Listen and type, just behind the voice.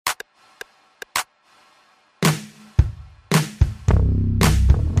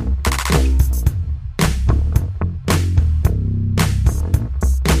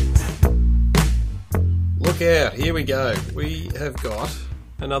out. Here we go. We have got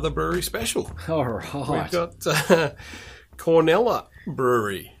another brewery special. All right. We've got Cornella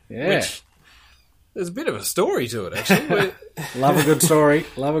Brewery. Yeah. Which, there's a bit of a story to it, actually. Love a good story.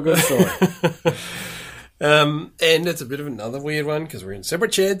 Love a good story. And it's a bit of another weird one because we're in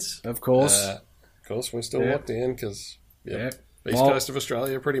separate sheds. Of course. We're still locked in because East Well, Coast of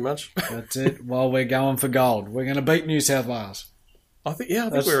Australia, pretty much. That's it. While we're going for gold, we're going to beat New South Wales. I think we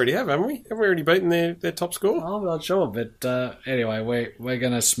already have, haven't we? Have we already beaten their top score? I'm not sure, but anyway, we're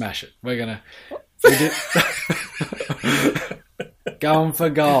going to smash it. We're going to going for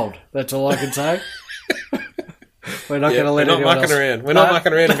gold. That's all I can say. We're not going to let anyone else. We're not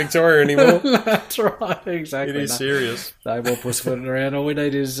mucking around in Victoria anymore. That's right, exactly. It is serious. No more pussyfooting around. All we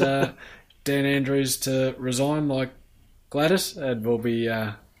need is Dan Andrews to resign like Gladys, and we'll be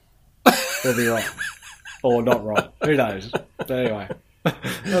right. Or not right. Who knows? But anyway, that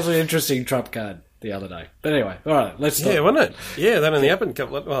was an interesting trump card the other day. But anyway, all right, let's start. Yeah, wasn't it? Yeah, that only happened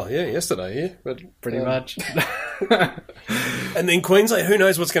yesterday, yeah. But Pretty much. And then Queensland, who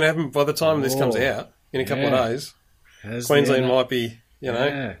knows what's going to happen by the time this comes out in a couple of days. Queensland might be,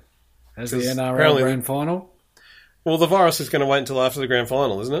 Has the NRL apparently grand final? Well, the virus is going to wait until after the grand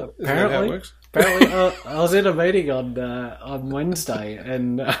final, isn't it? Isn't that how it works? Apparently, I was in a meeting on Wednesday,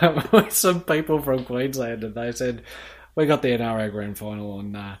 and with some people from Queensland, and they said, "We got the NRL grand final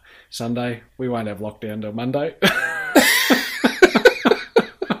on Sunday. We won't have lockdown till Monday."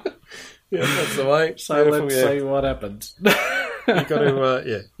 Yeah, that's the way. So let's see what happens. You got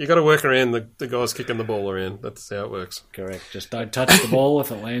to work around the guys kicking the ball around. That's how it works. Correct. Just don't touch the ball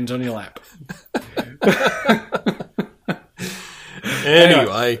if it lands on your lap.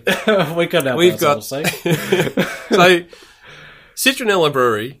 Anyway, we could help we've got so Citronella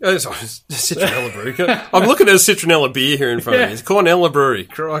Brewery. Citronella Brewery. I'm looking at a Citronella beer here in front of me. It's Cornella Brewery.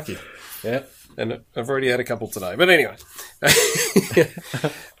 Crikey. Yep. And I've already had a couple today. But anyway.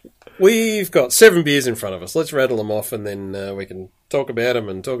 We've got 7 beers in front of us. Let's rattle them off and then we can talk about them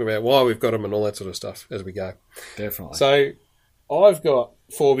and talk about why we've got them and all that sort of stuff as we go. Definitely. So I've got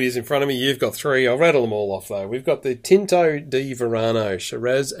 4 beers in front of me. You've got 3. I'll rattle them all off though. We've got the Tinto di Verano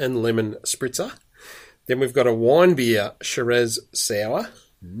Shiraz and Lemon Spritzer. Then we've got a wine beer Shiraz Sour.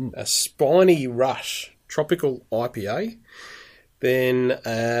 A Spiny Rush Tropical IPA. Then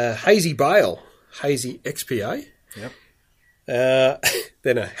Hazy Bale Hazy XPA. Yep.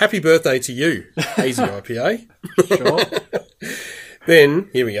 Then a Happy Birthday to You Hazy IPA. Sure. Then,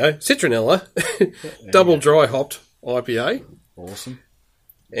 here we go, Citronella Double Dry Hopped IPA. Awesome.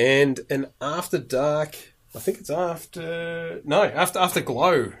 And an After Dark, I think it's After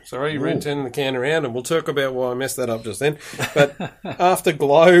Glow. Sorry, ran turning the can around and we'll talk about why I messed that up just then. But After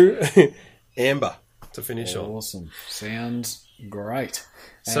Glow Amber to finish on. Awesome. Sounds great.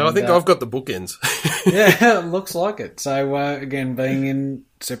 So I think I've got the bookends. Yeah, it looks like it. So, again, being in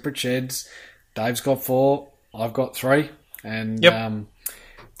separate sheds, Dave's got 4, I've got 3. And,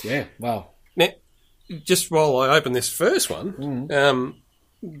 well. Now, just while I open this first one,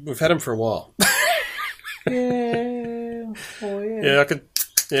 we've had them for a while. Yeah. Yeah,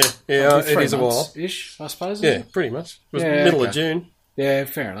 it is a while. Ish, I suppose. Yeah, pretty much. It was middle of June. Yeah,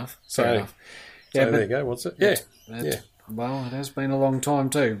 fair enough. Fair enough. Yeah, so there you go. What's it? Yeah. Well, it has been a long time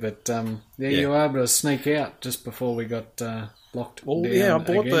too, but you were able to sneak out just before we got locked down. Yeah, I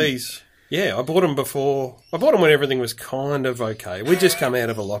bought these. Yeah, I bought them before. I bought them when everything was kind of okay. We just come out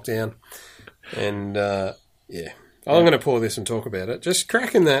of a lockdown, and I'm going to pour this and talk about it. Just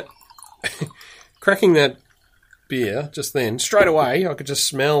cracking that beer just then straight away. I could just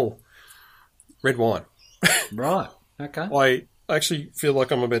smell red wine. Right. Okay. I actually feel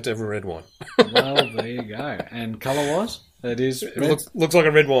like I'm about to have a red wine. Well, there you go. And colour-wise, it looks like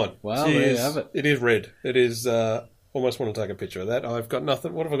a red wine. Well, there you have it. It is red. It is. Almost want to take a picture of that. I've got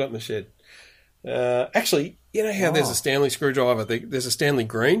nothing. What have I got in the shed? Actually, you know how there's a Stanley screwdriver? There's a Stanley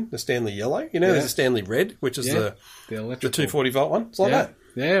green, the Stanley yellow. You know, there's a Stanley red, which is the 240 volt one. It's like that.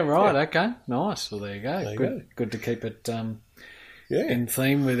 Yeah, right. Yeah. Okay. Nice. Well, there you go. Good to keep it in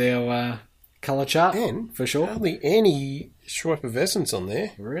theme with our colour chart, and for sure. Hardly any effervescence on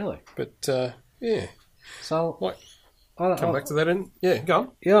there. Really? But, yeah. So, come back to that in. Yeah, go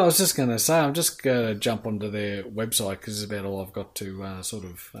on. Yeah, I was just going to say, I'm just going to jump onto their website because it's about all I've got to sort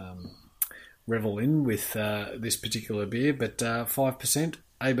of revel in with this particular beer, but 5%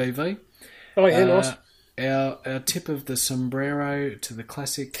 ABV. Oh, yeah, nice. Our tip of the sombrero to the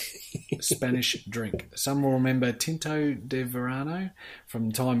classic Spanish drink. Some will remember Tinto de Verano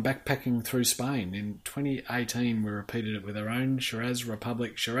from time backpacking through Spain. In 2018, we repeated it with our own Shiraz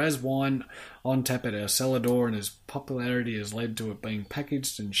Republic Shiraz wine on tap at our cellar door, and its popularity has led to it being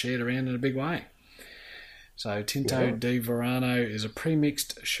packaged and shared around in a big way. So Tinto di Verano is a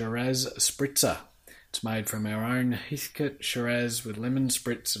pre-mixed Shiraz spritzer. It's made from our own Heathcote Shiraz with lemon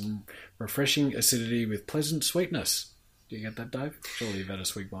spritz and refreshing acidity with pleasant sweetness. Do you get that, Dave? Surely you've had a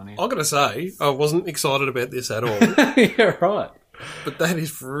swig by now. I've got to say, I wasn't excited about this at all. Yeah, right. But that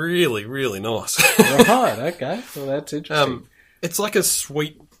is really, really nice. Right, okay. Well, that's interesting. It's like a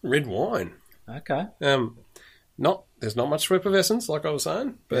sweet red wine. Okay. There's not much effervescence, like I was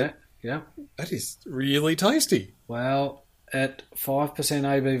saying, but Yeah. that is really tasty. Well, at 5%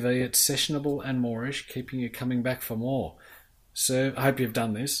 ABV, it's sessionable and moreish, keeping you coming back for more. Serve. I hope you've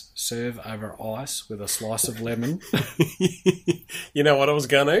done this. Serve over ice with a slice of lemon. You know what I was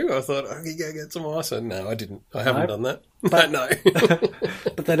going to? I thought, I could go get some ice. And no, I didn't. I haven't done that. But, no.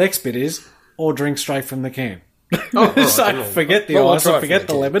 But the next bit is, or drink straight from the can. Oh, right, So forget the ice or forget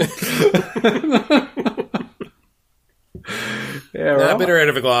the lemon. Yeah, right. Better out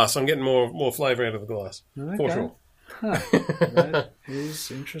of a glass. I'm getting more flavour out of the glass. Okay. For sure. Huh. That is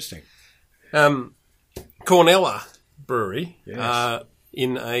interesting. Cornella Brewery Yes.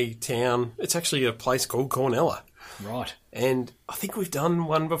 in a town. It's actually a place called Cornella. Right. And I think we've done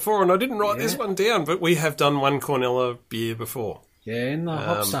one before, and I didn't write this one down, but we have done one Cornella beer before. Yeah, in the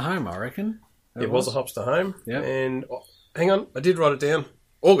Hops to Home, I reckon. It was a Hops to Home. Yep. And hang on, I did write it down.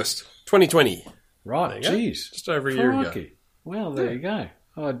 August 2020. Right, There you go. jeez. Just over a year ago. Crikey. Well, there you go.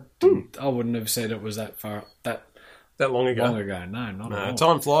 I wouldn't have said it was that That long ago. long ago. No, not at all.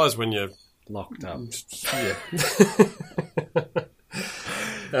 Time flies when you're... Locked up. Yeah.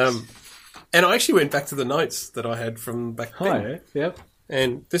 And I actually went back to the notes that I had from back then. Oh, yeah. Yep.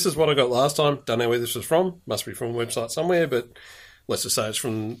 And this is what I got last time. Don't know where this was from. Must be from a website somewhere, but let's just say it's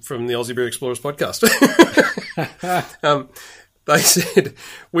from the Aussie Beer Explorers podcast. They said,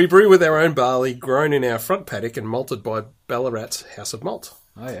 we brew with our own barley, grown in our front paddock and malted by Ballarat's House of Malt.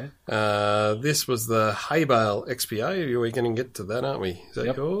 Oh, yeah. This was the Hay Bale XPA. We're going to get to that, aren't we? Is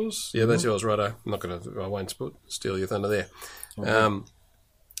that yours? Yeah, that's yours, righto. I won't steal your thunder there. Okay.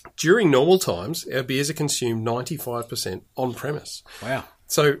 During normal times, our beers are consumed 95% on premise. Wow.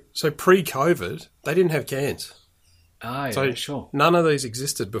 So pre-COVID, they didn't have cans. Ah, yeah, So sure. none of these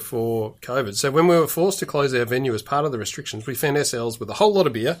existed before COVID. So when we were forced to close our venue as part of the restrictions, we found ourselves with a whole lot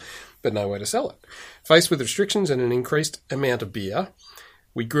of beer, but no way to sell it. Faced with restrictions and an increased amount of beer,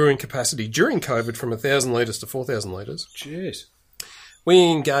 we grew in capacity during COVID from 1,000 litres to 4,000 litres. Jeez. We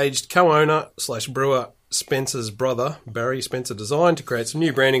engaged co-owner / brewer Spencer's brother, Barry Spencer Design, to create some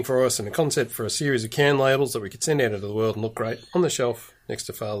new branding for us and a concept for a series of can labels that we could send out into the world and look great on the shelf next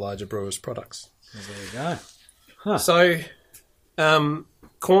to far larger brewers' products. Well, there you go. Huh. So,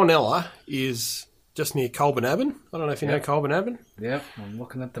 Cornella is just near Colbernabon. I don't know if you know Colbernabon. Yep, I'm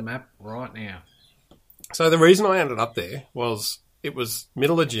looking at the map right now. So the reason I ended up there was it was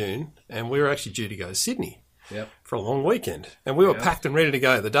middle of June and we were actually due to go to Sydney for a long weekend. And we were packed and ready to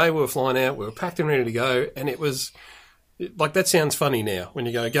go. The day we were flying out, we were packed and ready to go. And it was, like, that sounds funny now when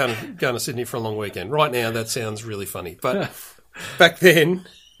you going to Sydney for a long weekend. Right now, that sounds really funny. But back then...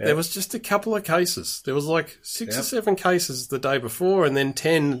 There was just a couple of cases. There was like 6 or 7 cases the day before and then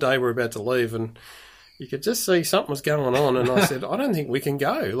 10 the day we're about to leave. And you could just see something was going on. And I said, I don't think we can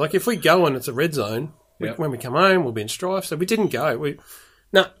go. Like, if we go and it's a red zone, when we come home, we'll be in strife. So we didn't go.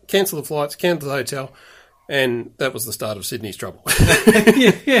 Cancel the flights, cancel the hotel. And that was the start of Sydney's trouble.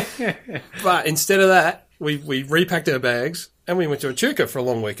 But instead of that, we repacked our bags and we went to Echuca for a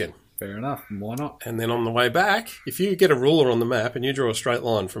long weekend. Fair enough. Why not? And then on the way back, if you get a ruler on the map and you draw a straight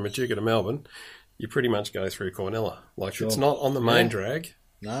line from Echuca to Melbourne, you pretty much go through Cornella. Like, it's not on the main drag,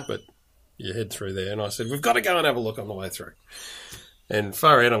 but you head through there. And I said, we've got to go and have a look on the way through. And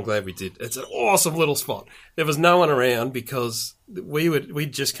far out, I'm glad we did. It's an awesome little spot. There was no one around because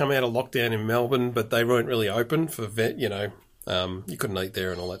we'd just come out of lockdown in Melbourne, but they weren't really open for you couldn't eat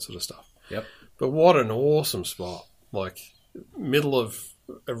there and all that sort of stuff. Yep. But what an awesome spot. Like, middle of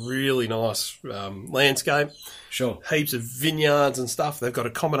a really nice landscape. Sure. Heaps of vineyards and stuff. They've got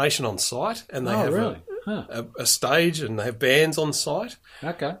accommodation on site and they have a stage and they have bands on site.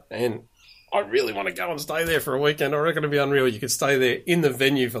 Okay. And I really want to go and stay there for a weekend. I reckon it'd be unreal. You could stay there in the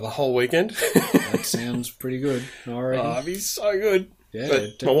venue for the whole weekend. That sounds pretty good. I reckon. Oh, it'd be so good. Yeah, but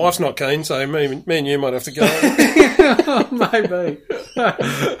definitely. my wife's not keen, so me and you might have to go. Maybe.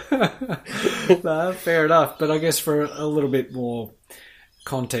 No, fair enough. But I guess for a little bit more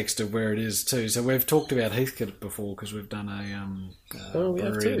context of where it is too. So we've talked about Heathcote before because we've done a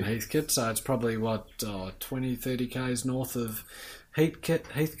brewery in Heathcote. So it's probably 20, 30 k's north of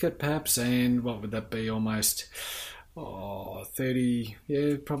Heathcote perhaps, and what would that be? Almost 30,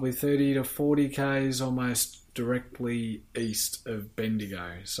 probably 30 to 40 k's almost directly east of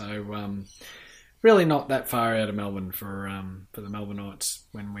Bendigo. So really not that far out of Melbourne for the Melbourne Knights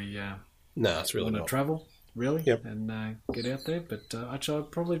when we No, it's really want to not. travel, really, Yep. and get out there. But actually, I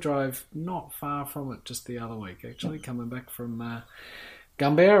probably drove not far from it just the other week, actually, coming back from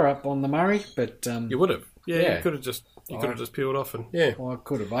Gumbera up on the Murray. But You would have. Yeah. You could have just peeled off and yeah. well, I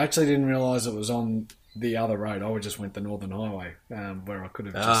could have. I actually didn't realise it was on the other road. I just went the Northern Highway, where I could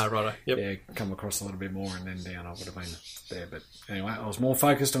have just Righto. Yep. yeah, come across a little bit more and then down. I would have been there. But anyway, I was more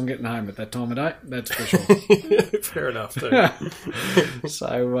focused on getting home at that time of day, that's for sure. Fair enough. Too.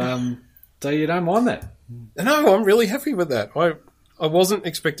 So you don't mind that? No, I'm really happy with that. I wasn't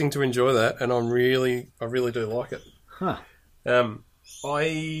expecting to enjoy that, and I really do like it. Huh.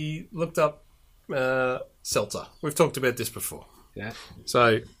 I looked up seltzer. We've talked about this before. Yeah.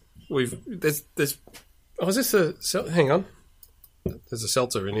 So there's oh, is this a hang on? There's a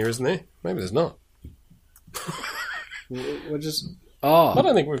seltzer in here, isn't there? Maybe there's not. We're just... I Oh.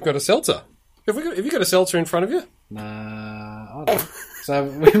 don't think we've got a seltzer. Have you got a seltzer in front of you? Nah, I don't. So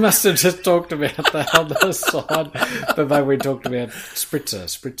we must have just talked about that on the side, but maybe we talked about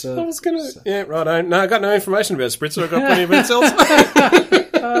Spritzer. I was gonna. Yeah, right. No, I got no information about spritzer. I got plenty about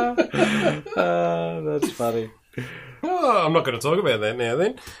seltzer. That's funny. Oh, I'm not going to talk about that now.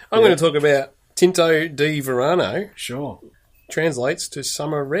 Then I'm going to talk about Tinto di Verano. Sure. Translates to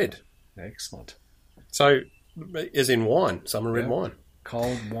summer red. Excellent. So, as in wine, summer red wine.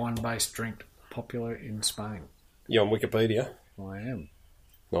 Cold wine-based drink, popular in Spain. You're on Wikipedia. I am.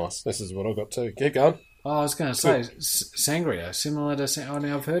 Nice. This is what I've got too. Keep going. Oh, I was going to say, sangria, similar to... Oh,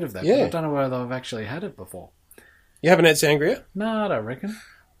 now I've heard of that, Yeah. but I don't know whether I've actually had it before. You haven't had sangria? No, I don't reckon.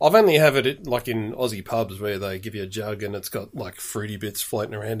 I've only have it like in Aussie pubs where they give you a jug and it's got like fruity bits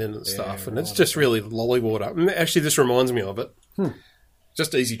floating around in it and stuff, and it's just really lolly water. And actually, this reminds me of it.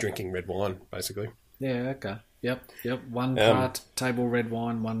 Just easy drinking red wine, basically. Yeah, okay. Yep. One part table red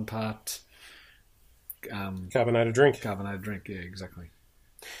wine, one part Carbonated drink. carbonated drink. Yeah, exactly.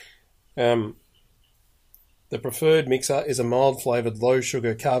 The preferred mixer is a mild flavoured, low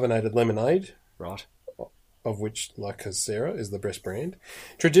sugar carbonated lemonade, Right. of which La Casera is the best brand.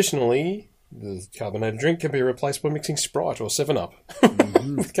 Traditionally, the carbonated drink can be replaced by mixing Sprite or 7-Up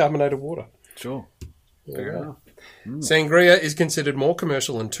with carbonated water. Sure. Fair enough. Sangria is considered more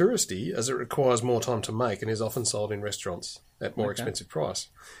commercial and touristy as it requires more time to make and is often sold in restaurants at more expensive price.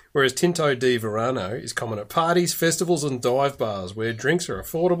 Whereas Tinto di Verano is common at parties, festivals and dive bars where drinks are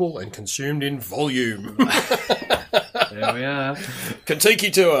affordable and consumed in volume. There we are.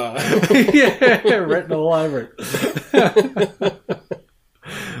 Kentucky tour. Yeah, written all over it.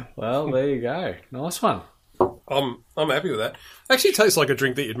 Well, there you go. Nice one. I'm happy with that. Actually, it tastes like a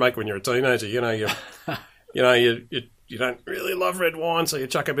drink that you'd make when you're a teenager. You don't really love red wine, so you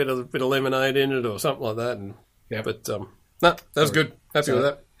chuck a bit of lemonade in it or something like that. And Yep. but no, that was good. Happy with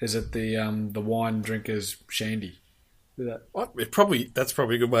that. Is it the wine drinker's shandy? Is that That's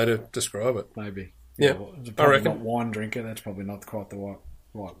probably a good way to describe it. maybe? Yeah, well, it's I probably reckon. not wine drinker. That's probably not quite the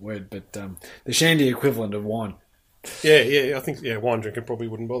right word, but the shandy equivalent of wine. Yeah. I think wine drinker probably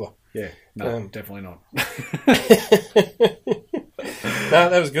wouldn't bother. Yeah, no, definitely not. No,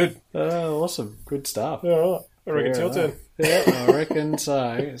 that was good. Oh, awesome, good stuff. All right, I reckon it's Fair your turn. enough. Yeah, I reckon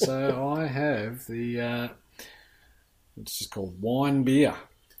so. So I have the it's just called wine beer.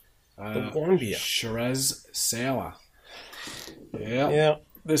 The wine beer. Shiraz Sour. Yeah. Yeah.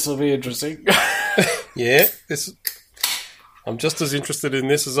 This will be interesting. Yeah. I'm just as interested in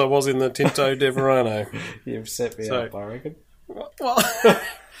this as I was in the Tinto de Verano. You've set me So- up, I reckon.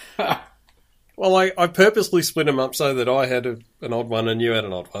 Well, I purposely split them up so that I had an odd one and you had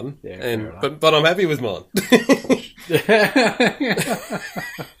an odd one. Yeah, fair enough. but I'm happy with mine.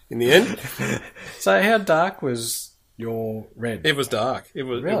 In the end, So how dark was your red? it was dark. It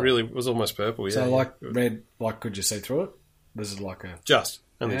really was almost purple. Yeah. So like red, like could you see through it? This is like a...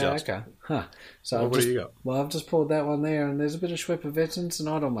 only Yeah, just. okay. Huh. So Well, I've what just, do you got? Well, I've just pulled that one there, and there's a bit of Schweppes and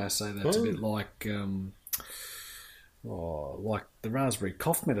I'd almost say that's a bit like the raspberry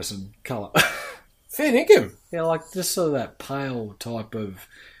cough medicine colour. Fair dinkum. Yeah, like just sort of that pale type of...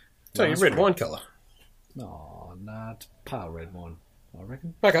 So your red wine colour. Oh, no, it's pale red wine, I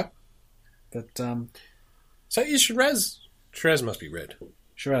reckon. Okay. But So is Shiraz? Shiraz must be red.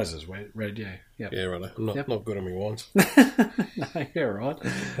 Shiraz is red, yeah. Yep. Yeah, right. I'm not good on my wines. No, you're right.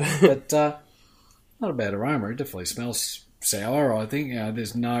 But not a bad aroma. It definitely smells sour, I think.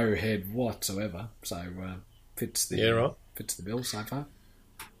 There's no head whatsoever, so fits the fits the bill so far.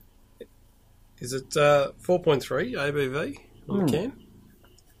 Is it 4.3 ABV on the can?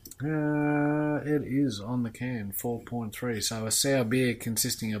 It is on the can, 4.3. So a sour beer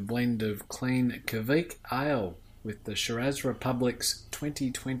consisting of a blend of clean Kvik ale with the Shiraz Republic's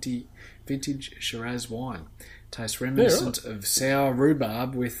 2020 vintage Shiraz wine. Tastes reminiscent of sour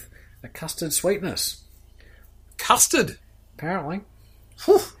rhubarb with a custard sweetness. Custard? Apparently.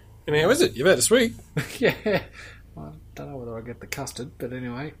 Whew. And how is it? You've had a sweet. Yeah. I don't know whether I get the custard, but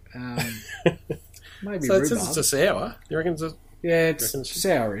anyway. Maybe so rhubarb. It's a sour. You reckon it's a... Yeah, it's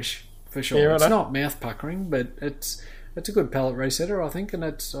sourish, for sure. Yeah, it's not mouth-puckering, but it's a good palate resetter, I think, and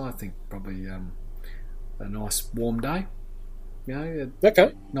it's, I think, probably a nice warm day. You know,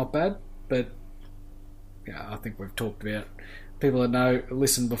 Okay. not bad, but yeah, I think we've talked about people that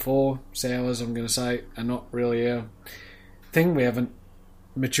listened before. Sours, I'm going to say, are not really our thing. We haven't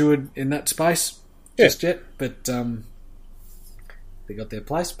matured in that space just yet, but they got their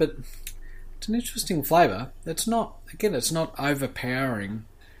place. But it's an interesting flavour. It's not overpowering,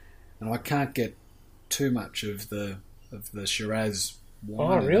 and I can't get too much of the Shiraz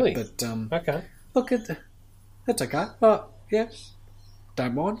wine. Oh, really? But okay. Look, that's okay. Oh, yeah,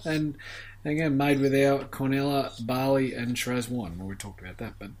 don't mind. And again, made with our Cornella barley and Shiraz wine. Well, we talked about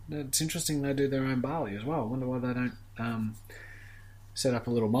that, but it's interesting they do their own barley as well. I wonder why they don't set up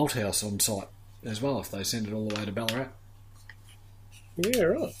a little malt house on site as well if they send it all the way to Ballarat. Yeah,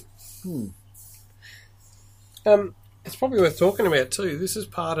 right. It's probably worth talking about too. This is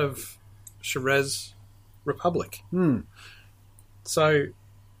part of Shiraz Republic. So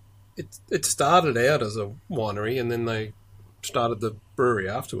it started out as a winery, and then they started the brewery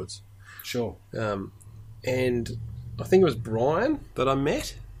afterwards. Sure. And I think it was Brian that I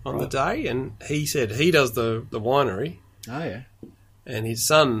met on the day, and he said he does the winery. Oh, yeah. And his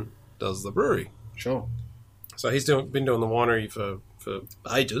son does the brewery. Sure. So he's been doing the winery for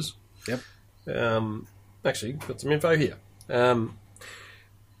ages. Yep. Actually, got some info here.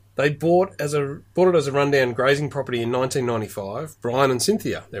 They bought it as a rundown grazing property in 1995. Brian and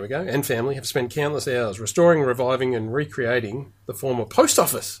Cynthia, there we go, and family have spent countless hours restoring, reviving, and recreating the former post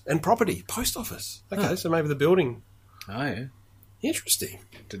office and property. Post office. Okay, so maybe the building. Oh, yeah. Interesting.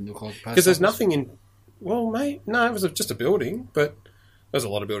 Didn't look like a post because there's office. nothing in. Well, mate, no, it was just a building, but there's a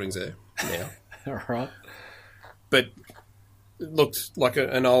lot of buildings there now. All right. But it looked like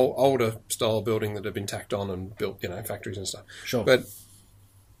an older style building that had been tacked on and built, factories and stuff. Sure. But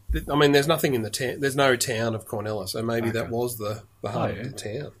I mean, there's nothing in the town. There's no town of Cornella, so maybe that was the heart of the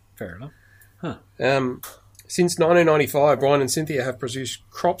town. Fair enough. Huh. Since 1995, Brian and Cynthia have produced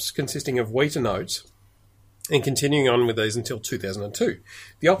crops consisting of wheat and oats, and continuing on with these until 2002.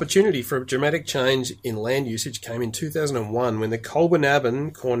 The opportunity for a dramatic change in land usage came in 2001 when the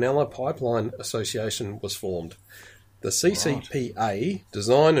Colbinaban Cornella Pipeline Association was formed. The CCPA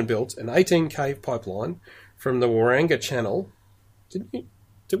designed and built an 18-cave pipeline from the Waranga Channel.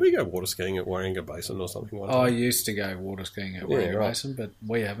 Did we go water skiing at Waranga Basin or something? One time? I used to go water skiing at Waranga Basin, but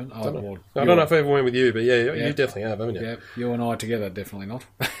we haven't. I don't know if I ever went with you, but you definitely have, haven't you? Yeah, you and I together, definitely not.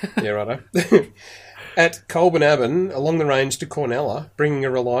 Yeah, righto. At Colbinaban, along the range to Cornella, bringing a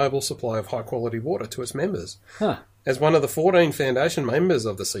reliable supply of high-quality water to its members. Huh. As one of the 14 foundation members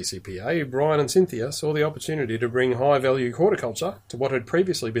of the CCPA, Brian and Cynthia saw the opportunity to bring high-value horticulture to what had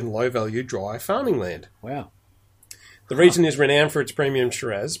previously been low-value dry farming land. Wow. The region is renowned for its premium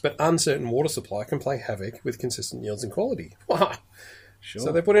Shiraz, but uncertain water supply can play havoc with consistent yields and quality. Wow. Sure.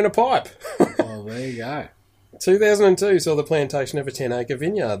 So they put in a pipe. Well, there you go. 2002 saw the plantation of a 10-acre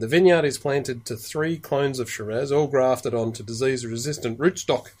vineyard. The vineyard is planted to 3 clones of Shiraz, all grafted onto disease-resistant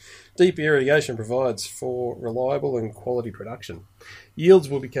rootstock. Deep irrigation provides for reliable and quality production. Yields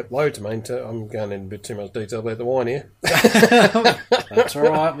will be kept low to maintain... I'm going into a bit too much detail about the wine here. That's all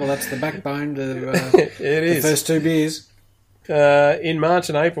right. Well, that's the backbone to the first 2 beers. In March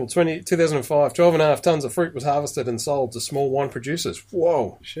and April 2005, 12.5 tonnes of fruit was harvested and sold to small wine producers.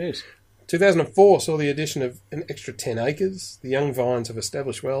 Whoa. Jeez. 2004 saw the addition of an extra 10 acres. The young vines have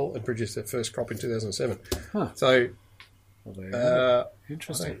established well and produced their first crop in 2007. Huh. So,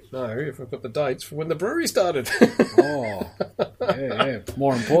 interesting. I don't know if I've got the dates for when the brewery started. Oh, yeah.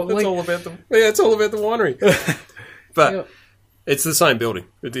 More importantly, it's all about the winery. But it's the same building.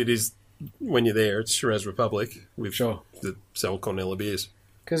 It is when you're there. It's Shiraz Republic with the sell Cornella beers.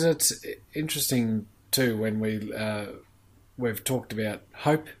 Because it's interesting too when we've talked about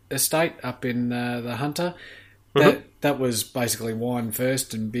Hope Estate up in the Hunter. That was basically wine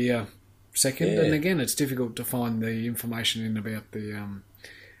first and beer second. Yeah. And again, it's difficult to find the information in about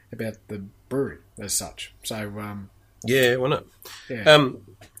the brewery as such. So why not? Yeah.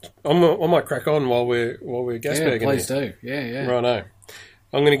 I might crack on while we're gasbagging. Yeah, please do. Yeah. Righto.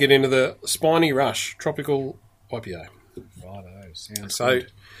 I'm going to get into the Spiny Rush Tropical IPA. Righto. Sounds good. So,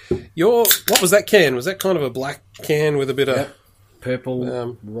 what was that can? Was that kind of a black can with a bit of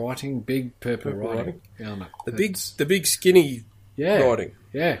purple writing? Big purple writing. The big skinny riding.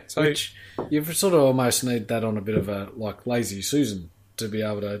 Yeah, So- which you sort of almost need that on a bit of a like Lazy Susan to be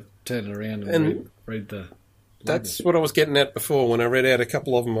able to turn it around and read the. That's what I was getting at before when I read out a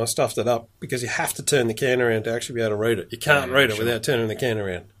couple of them. I stuffed it up because you have to turn the can around to actually be able to read it. You can't read it without turning the can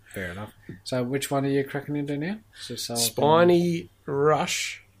around. Fair enough. So, which one are you cracking into now? So I can- Spiny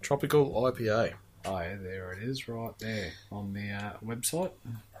Rush Tropical IPA. Oh, yeah, there it is, right there on the website.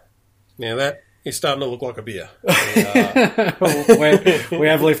 Now that is starting to look like a beer. we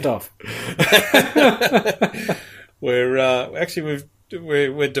have lift off. We're actually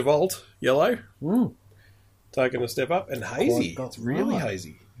we're DeVault yellow, taking a step up, and hazy. Quite It's really right.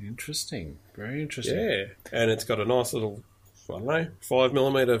 hazy. Interesting. Very interesting. Yeah, and it's got a nice little, I don't know,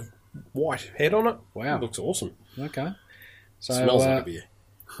 5mm white head on it. Wow. It looks awesome. Okay. So, Smells like a beer.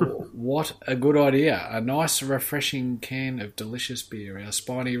 what a good idea. A nice, refreshing can of delicious beer. Our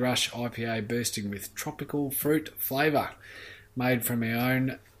Spiny Rush IPA bursting with tropical fruit flavour. Made from our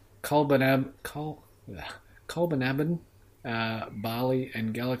own Colbinaban barley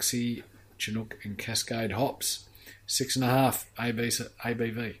and Galaxy, Chinook and Cascade hops. 6.5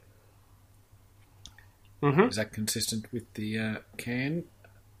 ABV. Mm-hmm. Is that consistent with the can?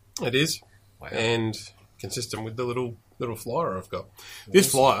 It is, Wow. and consistent with the little flyer I've got.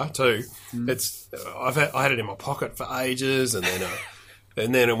 This flyer too. It's I had it in my pocket for ages, and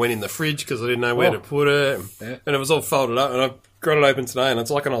then it went in the fridge because I didn't know where to put it, and it was all folded up, and I got it open today, and it's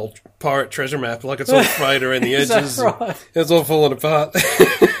like an old pirate treasure map. Like it's all frayed around the Is edges. that right? It's all falling apart.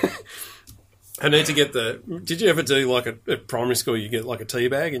 I need to get Did you ever do like at primary school? You get like a tea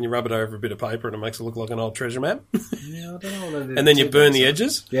bag and you rub it over a bit of paper and it makes it look like an old treasure map. Yeah, I don't know what I did. And then you burn the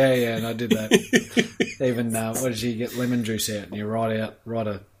edges. Yeah, and I did that. Even what did you get lemon juice out and you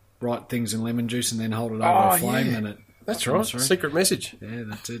write things in lemon juice and then hold it over a flame and it. That's right. Secret message. Yeah,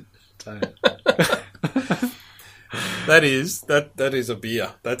 that's it. So, That is a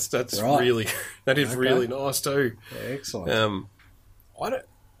beer. That's Right. really that is really nice too. excellent.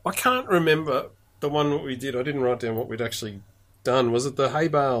 I can't remember the one that we did. I didn't write down what we'd actually done. Was it the hay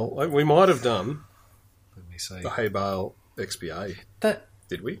bale? We might have done Let me see. the hay bale XPA. That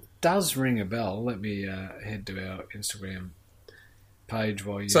Did we? does ring a bell. Let me head to our Instagram page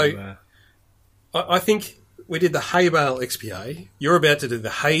while you. So- I think we did the hay bale XPA. You're about to do the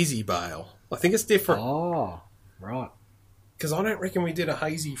hazy bale. I think it's different oh, right. because I don't reckon we did a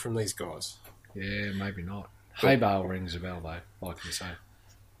hazy from these guys. Yeah, maybe not. Hay bale rings a bell though. I can say.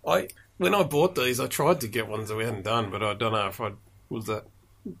 When I bought these, I tried to get ones that we hadn't done, but I don't know if I was that.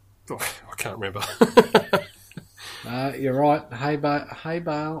 I can't remember. You're right. Hay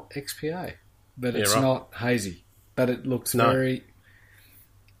bale XPA, but it's right. not hazy. But it looks No. very.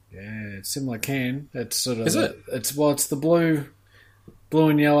 Yeah, it's similar can. It's sort of. Is it? It's the blue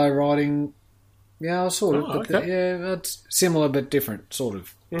and yellow writing. Yeah, sort of. Oh, but okay. it's similar but different sort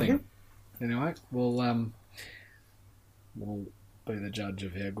of thing. Anyway, we'll be the judge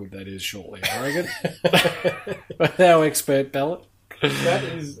of how good that is shortly, I reckon. With our expert palate. That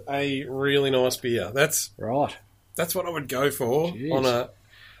is a really nice beer. That's Right. what I would go for Jeez. on a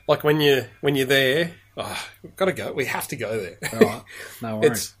like when you're there. Oh, we've got to go. We have to go there. All right. No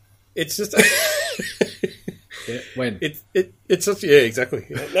worries. It's just Yeah, when? it's such exactly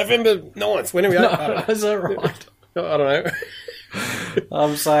November 9th. When are we? No, is that right? I don't know.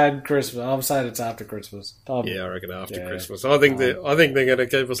 I'm saying Christmas. I'm saying it's after Christmas. Yeah, I reckon after Yeah. Christmas. I think they're going to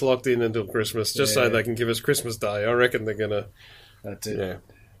keep us locked in until Christmas, just so Yeah. they can give us Christmas Day. I reckon they're going to. That's it. Yeah.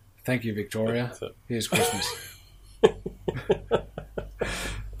 Thank you, Victoria. That's it. Here's Christmas.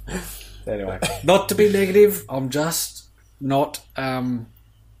 Anyway, not to be negative, I'm just not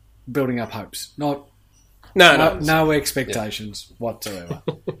building up hopes. No expectations whatsoever.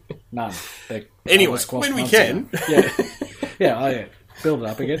 None. Anyway, when we can. Yeah. Build it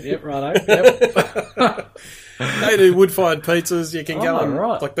up again. Yep, righto. Yep. They do wood-fired pizzas. You can go and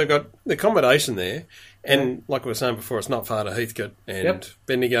right. like they've got the accommodation there, and like we were saying before, it's not far to Heathcote and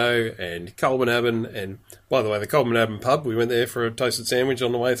Bendigo and Colbinaban. And by the way, the Colbinaban pub, we went there for a toasted sandwich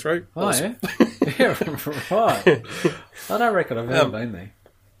on the way through. Oh, yeah? Yeah, right. I don't reckon I've ever been there.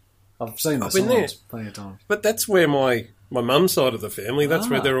 I've seen the been there. signs plenty of times. But that's where my mum's side of the family. That's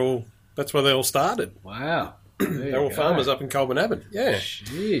where That's where they all started. Wow. They're all farmers up in Colbinaban. Yeah.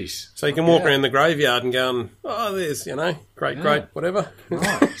 Jeez. So you can walk around the graveyard and go, there's, great, whatever.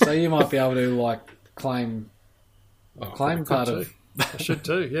 Right. So you might be able to, claim part too. of I should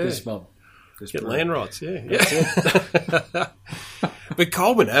too, yeah. this mob. Get land rights, yeah. But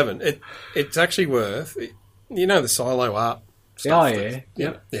Colbinaban, it's actually worth, the silo art stuff. Oh, yeah.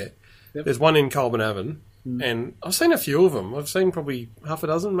 Yep. Yeah. There's one in Colbinaban, and I've seen a few of them. I've seen probably half a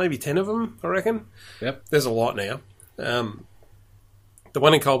dozen, maybe 10 of them, I reckon. Yep. There's a lot now. The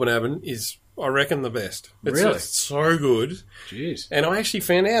one in Colbinavan is, I reckon, the best. It's Really? just so good. Jeez. And I actually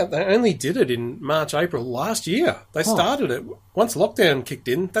found out they only did it in March, April last year. They started it. Once lockdown kicked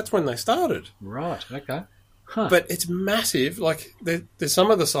in, that's when they started. Right, okay. Huh. But it's massive. Like, there's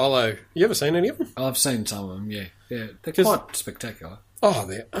some of the solo... You ever seen any of them? I've seen some of them, yeah. Yeah, they're 'Cause- quite spectacular. Oh,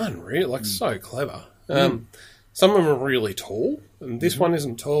 they're unreal. Like, so clever. Some of them are really tall, and this one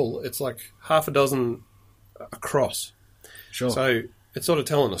isn't tall. It's like half a dozen across. Sure. So it's sort of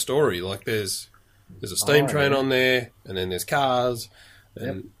telling a story. Like there's a steam train yeah. on there, and then there's cars,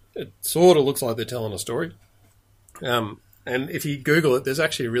 and it sort of looks like they're telling a story. And if you Google it, there's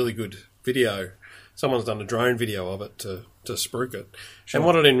actually a really good video. Someone's done a drone video of it to spruik it. Sure. And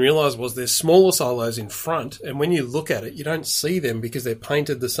what I didn't realise was there's smaller solos in front, and when you look at it, you don't see them because they're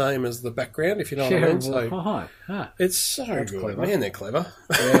painted the same as the background, if you know what I mean. So it's so That's good. clever. Man, they're clever.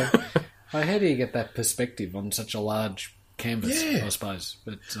 Yeah. How do you get that perspective on such a large canvas, Yeah. I suppose?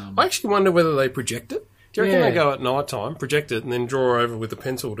 But I actually wonder whether they project it. Do you reckon Yeah. they go at night time, project it, and then draw over with a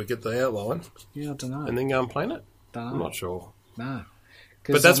pencil to get the outline, yeah, I don't know. and then go and paint it? Don't know. I'm not sure. No.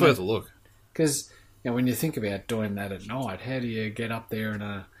 But that's worth a look. Because when you think about doing that at night, how do you get up there in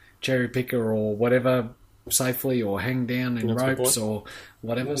a cherry picker or whatever safely, or hang down in That's a good ropes point. or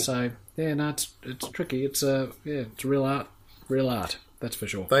whatever? So yeah, no, it's tricky. It's it's real art. That's for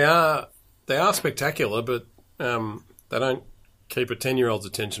sure. They are spectacular, but they don't keep a 10-year-old's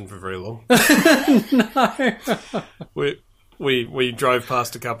attention for very long. No. We drove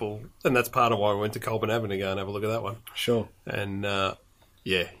past a couple, and that's part of why we went to Colbinavan to go and have a look at that one. Sure. And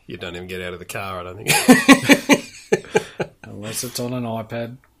yeah, you don't even get out of the car, I don't think. Unless it's on an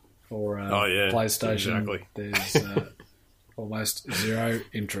iPad or a PlayStation. Exactly. There's almost zero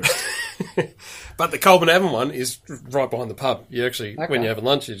interest. But the Colbinavan one is right behind the pub. You actually, Okay. when you have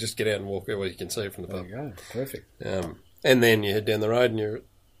lunch, you just get out and walk where you can see it from the There pub. you go. Perfect. And then you head down the road and you're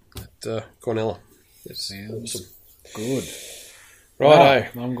at Cornella. It's Sounds awesome. good. Righto.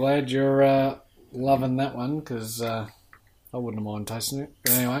 Well, I'm glad you're loving that one, because I wouldn't mind tasting it.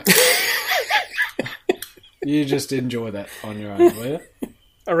 But anyway, you just enjoy that on your own, will you?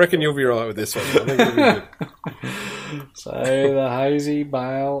 I reckon you'll be right with this one. I think you'll be good. So the Hazy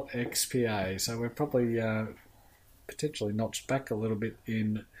Bale XPA. So we're probably potentially notched back a little bit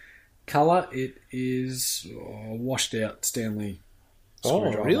in colour. It is washed out Stanley. Oh,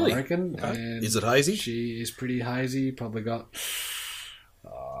 screwdriver, really? I reckon. Okay. And Is it hazy? She is pretty hazy. Probably got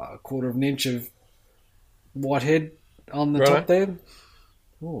a quarter of an inch of whitehead on the Righto. top there.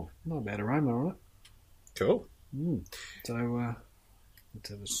 Oh, not a bad aroma on it. Cool. So let's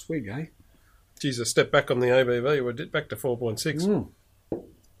have a swig, eh? Geez, a step back on the ABV. We're back to 4.6.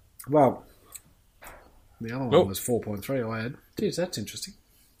 Well, the other one Oh. was 4.3 I had. Geez, that's interesting.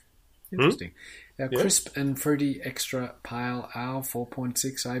 Interesting. Our Yeah. crisp and fruity extra pale ale,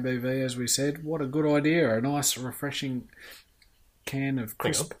 4.6 ABV, as we said. What a good idea. A nice, refreshing can of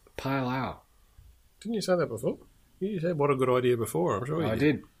crisp pale ale. Didn't you say that before? You said what a good idea before, I'm sure you I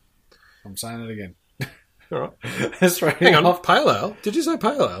did. I'm saying it again. All right. That's right. Hang on. Pale ale? Did you say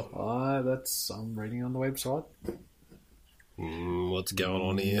pale ale? I'm reading on the website. What's going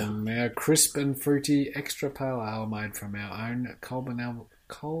on here? Our crisp and fruity extra pale ale made from our own Colbinavan.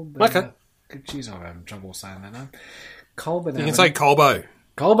 Okay. Jeez, I'm having trouble saying that name. Colbinavan. You can say Colbo.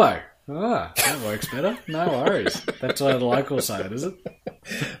 Colbo. Ah, that works better. No worries. That's how the locals say it, is it?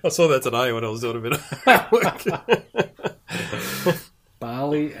 I saw that today when I was doing a bit of work.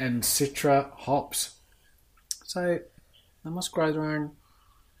 Barley and Citra hops. So they must grow their own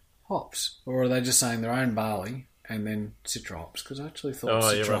hops, or are they just saying their own barley and then Citra hops? Because I actually thought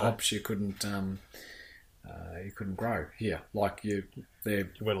Citra right. hops you couldn't grow here. Like you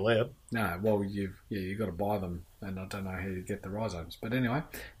weren't allowed. No, well you got to buy them, and I don't know how you get the rhizomes. But anyway,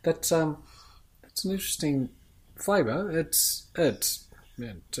 that's an interesting flavour. It's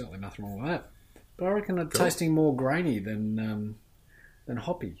certainly nothing wrong with that. But I reckon it's tasting more grainy than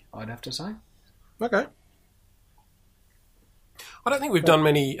hoppy, I'd have to say. Okay. I don't think we've done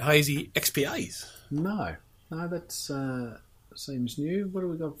many hazy XPAs. No, that seems new. What do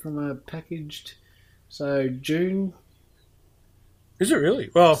we got from a packaged? So June Is it really?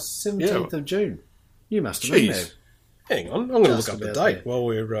 Well, 17th of June. You must have been there. Jeez. Hang on, I'm going to Just look up the about date there. while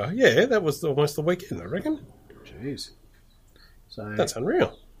we're... that was almost the weekend, I reckon. Jeez. So That's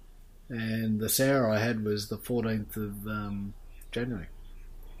unreal. and the sour I had was the 14th of January.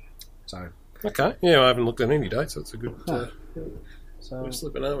 So Okay. Yeah, I haven't looked at any dates. That's a good... so we're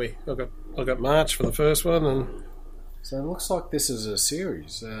slipping, aren't we? I got March for the first one, and So it looks like this is a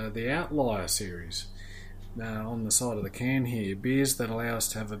series, the Outlier series. On the side of the can here, beers that allow us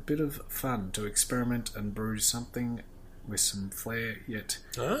to have a bit of fun, to experiment and brew something with some flair, yet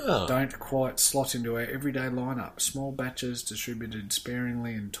Ah. don't quite slot into our everyday lineup. Small batches distributed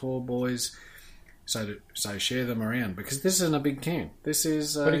sparingly in tall boys, so share them around, because this isn't a big can. This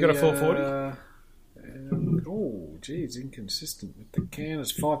is What do you got, a 440? Oh, geez, inconsistent with the can.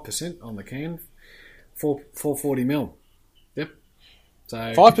 It's 5% on the can, 440ml. Yep. So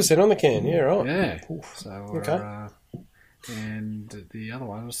 5% on the can, yeah, right. yeah. So Okay. and the other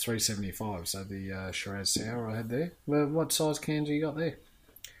one was 375. So the Shiraz Sour I had there. Well, what size cans you got there?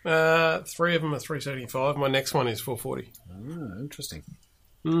 3 of them are 375. My next one is 440. Oh, interesting.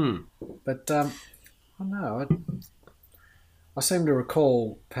 Mm. But I don't know. I seem to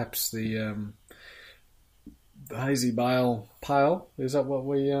recall perhaps the Hazy Bale Pale. Is that what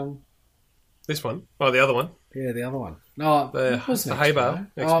we? This one? Oh, the other one. Yeah, the other one. No, it was the an Hay XPA.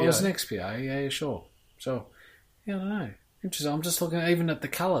 Bale, Oh, it was XPA. an XPA. Yeah, sure. So, yeah, I don't know. Interesting. I'm just looking even at the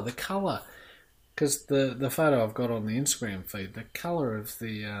colour. The colour, because the photo I've got on the Instagram feed, the colour of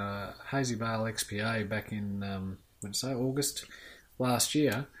the Hazy Bale XPA back in August last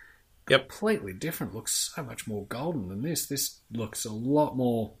year. Yep. Completely different. Looks so much more golden than this. This looks a lot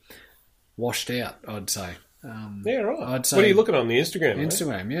more washed out, I'd say. Yeah, right. I'd say What are you looking on the Instagram? Mate?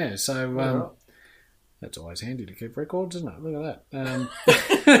 Instagram, yeah. So Right. that's always handy to keep records, isn't it? Look at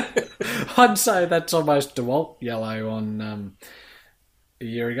that. I'd say that's almost DeWalt yellow on a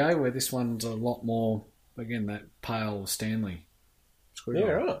year ago, where this one's a lot more, again, that pale Stanley. Yeah,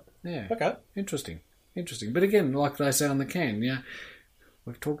 right. Yeah. Okay. Interesting. But again, like they say on the can, yeah,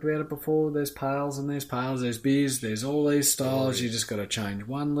 we've talked about it before. There's pales and there's pales, there's beers, there's all these styles. You just got to change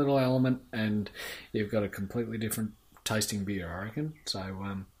one little element and you've got a completely different tasting beer, I reckon. So,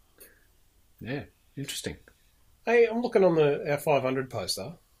 yeah, interesting. Hey, I'm looking on our 500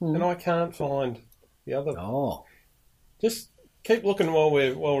 poster, and I can't find the other. Oh, Just keep looking while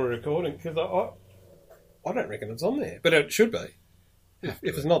we're recording, because I don't reckon it's on there, but it should be. If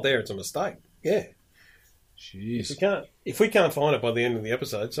it's not there, it's a mistake. Yeah. jeez. If we can't find it by the end of the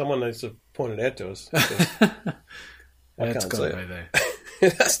episode, someone needs to point it out to us. That's can't got see to be it. there.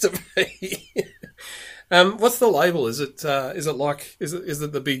 It has to be. What's the label? Is it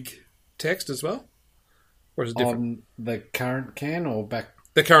the big text as well, or is it different? On the current can or back?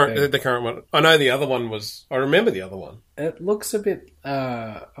 The current one. I know the other one was. I remember the other one. It looks a bit.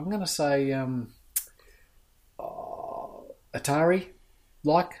 I'm going to say Atari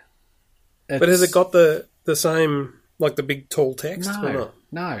like. But has it got the same, like the big tall text? or not?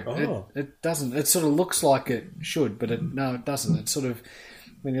 No, Oh. it doesn't. It sort of looks like it should, but it doesn't. It's sort of,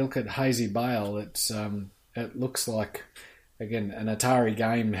 when you look at Hazy Bale, it looks like, again, an Atari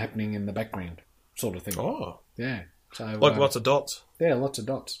game happening in the background, sort of thing. Oh, Yeah. So like lots of dots. yeah, lots of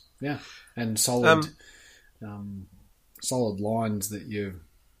dots. Yeah, and solid, solid lines that you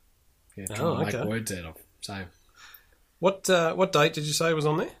try to make okay. words out of. So What date did you say was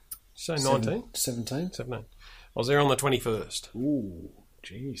on there? Did you say 19? 17. 17. I was there on the 21st. Ooh,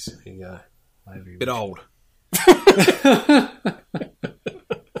 jeez. There you go. Maybe Bit old.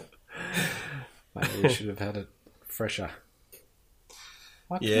 we should have had it fresher.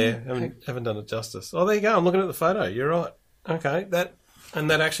 Yeah, haven't done it justice. Oh, there you go. I'm looking at the photo. You're right. Okay, that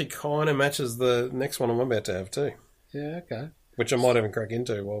actually kind of matches the next one I'm about to have too, Yeah, okay. which I might even crack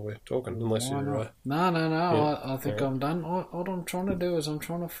into while we're talking, unless Why you're not? No. Yeah. I think I'm done. What I'm trying to do is I'm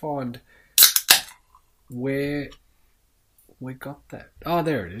trying to find where we got that. Oh,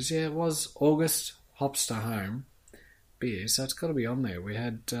 there it is. Yeah, it was August Hopster Home beer, so it's got to be on there. We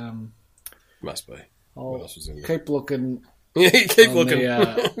had. Must be. I'll What else was in there? keep looking. Yeah, keep On looking.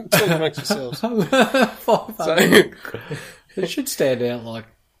 the, Talk amongst yourselves. 500. It should stand out like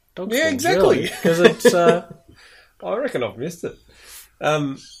dog Yeah, balls, exactly. because it's. I reckon I've missed it.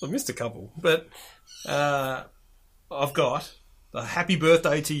 I've missed a couple, but I've got the Happy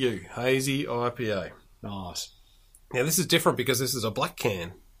Birthday to You Hazy IPA. Nice. Now this is different because this is a black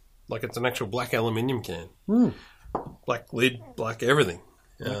can, like it's an actual black aluminium can, black lid, black everything,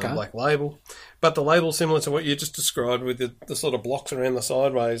 Okay. black label. But the label's similar to what you just described with the sort of blocks around the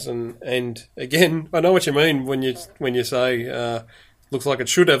sideways, and again, I know what you mean when you say looks like it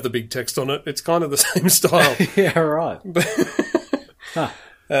should have the big text on it. It's kind of the same style. Yeah, right.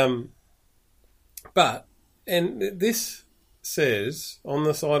 But this says on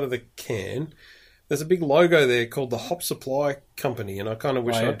the side of the can, there's a big logo there called the Hop Supply Company, and I kind of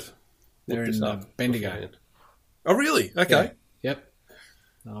wish Oh, yeah. I'd They're looked this in up Bendigo. beforehand. Oh, really? Okay. Yep.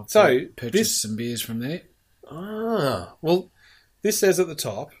 I've So, purchased some beers from there. Ah, well, this says at the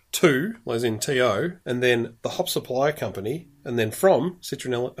top, to, as in T-O, and then the Hop Supply Company, and then from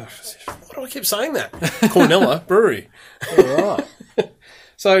Citronella... why do I keep saying that? Cornella Brewery. All right.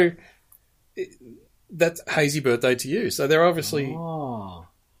 So, that's hazy birthday to you. So they're obviously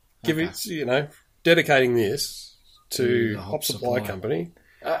dedicating this to the Hop Supply Company.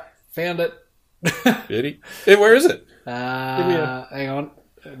 Found it. Beauty. Yeah, where is it? Hang on.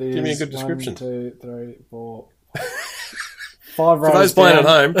 Give me a good description. 1, 2, 3, 4, 5 rows For those playing down. at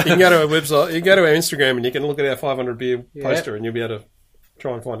home, you can go to our website, you can go to our Instagram, and you can look at our 500 beer poster, and you'll be able to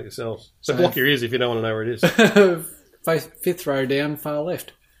try and find it yourselves. So block your ears if you don't want to know where it is. Fifth row down, far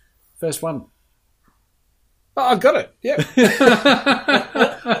left. First one. Oh, I got it. Yep.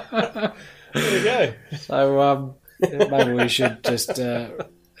 There we go. So maybe we should just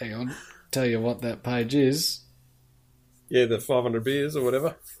hang on. Tell you what that page is. Yeah, the 500 beers or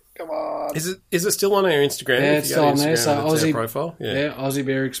whatever. Come on. Is it still on our Instagram? Yeah, it's still on there. So Aussie our profile. Yeah.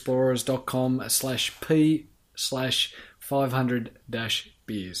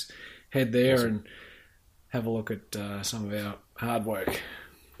 AussieBeerExplorers.com/P/500-beers. Head there and have a look at some of our hard work.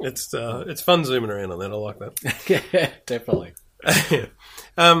 It's fun zooming around on that. I like that. Yeah, definitely.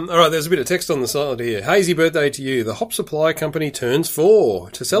 All right, there's a bit of text on the side here. Hazy birthday to you. The Hop Supply Company turns 4.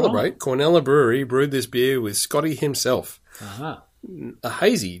 To celebrate, Cornella Brewery brewed this beer with Scotty himself. Uh-huh. A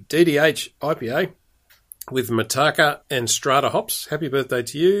hazy DDH IPA with Mataka and Strata hops. Happy birthday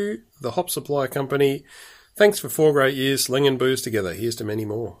to you, the Hop Supply Company. Thanks for 4 great years slinging booze together. Here's to many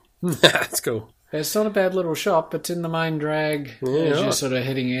more. That's cool. It's not a bad little shop. It's in the main drag as you're sort of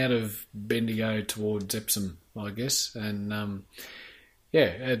heading out of Bendigo towards Epsom, I guess. And,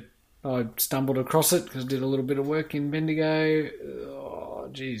 I stumbled across it because I did a little bit of work in Bendigo.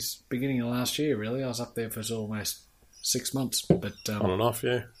 Beginning of last year, really. I was up there for almost 6 months. But On and off,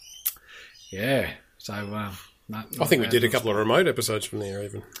 yeah. Yeah. So, I think we did a couple of remote episodes from there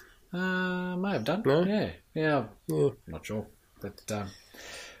even. May have done. No? Yeah. Not sure. But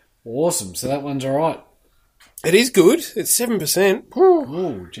awesome. So that one's all right. It is good. It's 7%.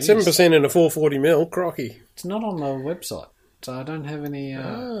 Oh, geez. 7% in a 440ml. Crocky. It's not on the website. So I don't have any...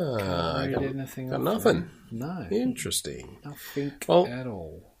 can't read anything. Got nothing. No. Interesting. Nothing at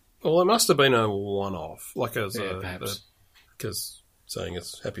all. Well, it must have been a one-off. Like as perhaps. Because saying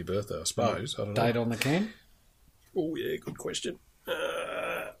it's happy birthday, I suppose. I don't Date know. on the can? Oh, yeah, good question.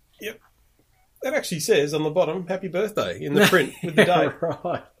 Yep. That actually says on the bottom, happy birthday, in the print with the date.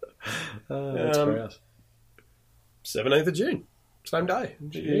 Right. That's gross. 17th of June. Same day.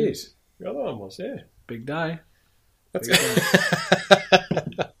 Jeez. The other one was, yeah. Big day. That's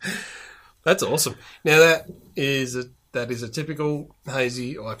That's awesome. Now that is a typical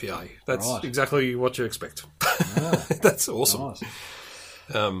hazy IPA. That's exactly what you expect. That's awesome. Nice.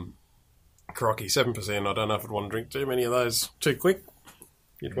 Crocky, 7%. I don't know if I'd want to drink too many of those too quick.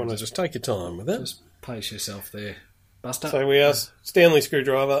 You'd want to just take your time with that. Just pace yourself there, Buster. So we are Stanley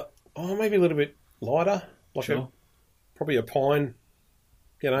screwdriver. Oh, maybe a little bit lighter, like probably a pine.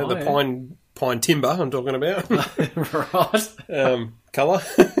 Pine timber I'm talking about. Right. Colour.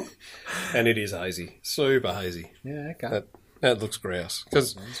 And it is hazy. Super hazy. Yeah, okay. That looks grouse.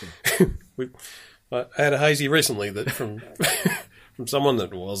 Because I had a hazy recently that from someone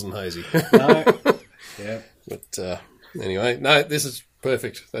that wasn't hazy. No. Yeah. But anyway, no, this is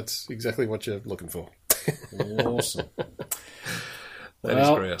perfect. That's exactly what you're looking for. Awesome. That is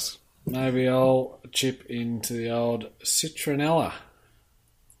grouse. Maybe I'll chip into the old Citronella.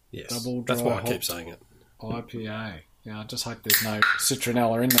 Yes, Double that's why I dry keep saying it. IPA. Yeah, I just hope there's no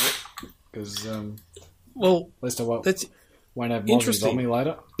Citronella in there because well, at least I won't have mozzies interesting. on me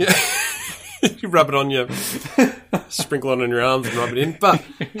later. Yeah, you rub it on your, sprinkle it on your arms and rub it in. But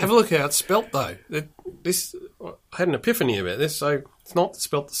have a look how it's spelt though. I had an epiphany about this. So it's not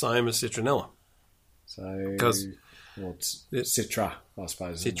spelt the same as Citronella. So because it's Citra, I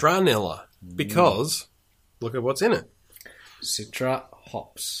suppose. Citronella. Because look at what's in it. Citra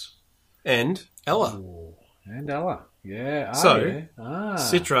hops. And Ella. Ooh, and Ella. Yeah. Citra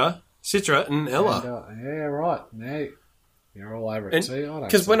and Ella. And, yeah, right. Now you're all over it. See,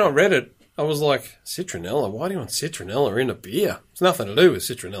 because when I read it, I was like, Citronella? Why do you want Citronella in a beer? It's nothing to do with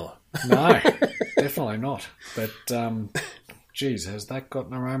Citronella. No, definitely not. But, geez, has that got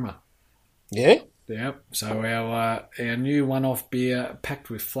an aroma? Yeah? Yep. So our new one-off beer packed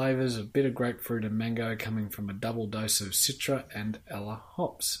with flavours of bitter grapefruit and mango coming from a double dose of Citra and Ella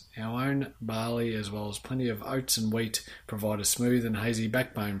hops. Our own barley as well as plenty of oats and wheat provide a smooth and hazy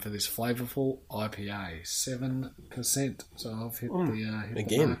backbone for this flavourful IPA. 7%. So I've hit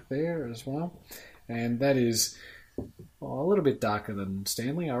the mark there as well. And that is a little bit darker than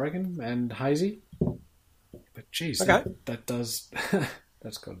Stanley, I reckon, and hazy. But geez, that does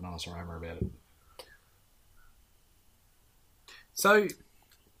that's got a nice aroma about it. So,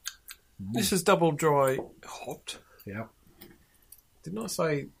 this is double dry hopped. Yeah. Didn't I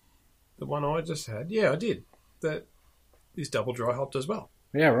say The one I just had. Yeah, I did. That is double dry hopped as well.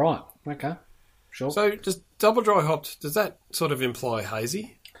 Yeah, right. Okay. Sure. So, just double dry hopped, does that sort of imply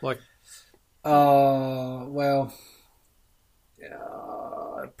hazy? Like, well,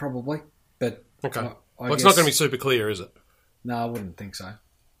 probably. But okay. I Well, it's guess, not going to be super clear, is it? No, I wouldn't think so.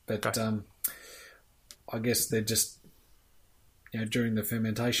 But Okay. I guess they're just, during the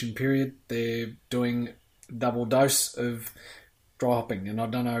fermentation period, they're doing double dose of dry hopping. And I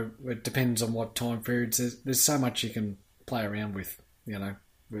don't know, it depends on what time periods. There's so much you can play around with,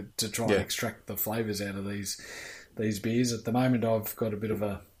 to try and extract the flavours out of these beers. At the moment, I've got a bit of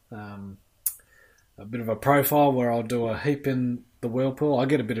a profile where I'll do a heap in the whirlpool. I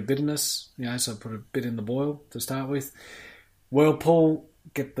get a bit of bitterness, so I put a bit in the boil to start with. Whirlpool,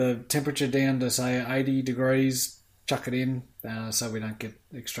 get the temperature down to say 80 degrees, chuck it in, so we don't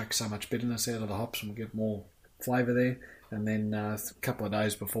extract so much bitterness out of the hops and we'll get more flavour there. And then a couple of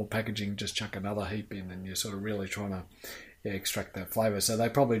days before packaging, just chuck another heap in, and you're sort of really trying to extract that flavour. So they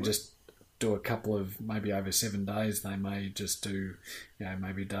probably just do a couple of, maybe over 7 days, they may just do,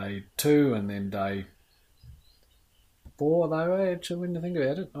 maybe day 2 and then day 4, though, actually, when you think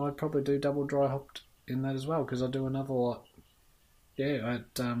about it. I'd probably do double dry hopped in that as well, because I do another lot,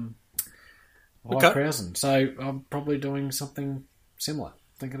 at Krausen. So I'm probably doing something similar,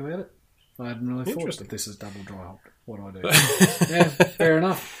 thinking about it. I hadn't really thought that this is double dry hopped, what I do. Yeah, fair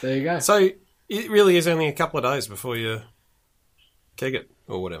enough. There you go. So it really is only a couple of days before you keg it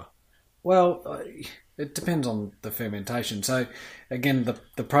or whatever. Well, it depends on the fermentation. So, again,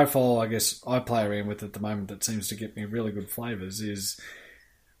 the profile I guess I play around with at the moment that seems to get me really good flavours is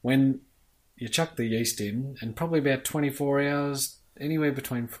when you chuck the yeast in, and probably about 24 hours, anywhere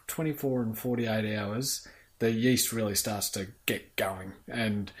between 24 and 48 hours, the yeast really starts to get going,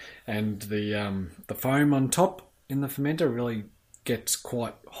 and the foam on top in the fermenter really gets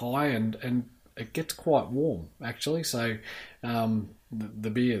quite high, and it gets quite warm actually. So the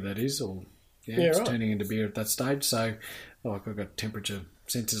beer, that is, it's right. turning into beer at that stage. So I've got temperature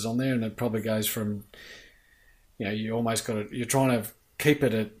sensors on there, and it probably goes from, you almost got it. You're trying to keep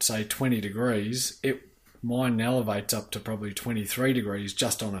it at say 20 degrees. Mine elevates up to probably 23 degrees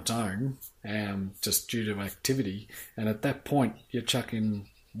just on its own, just due to activity. And at that point, you chuck in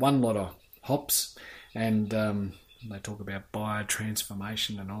one lot of hops, and they talk about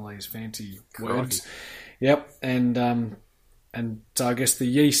biotransformation and all these fancy words. Yep, and so I guess the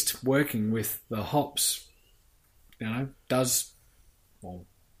yeast working with the hops,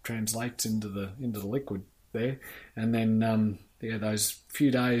 translates into the liquid there, and then those few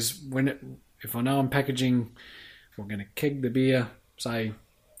days if I know I'm packaging, we're going to keg the beer, say,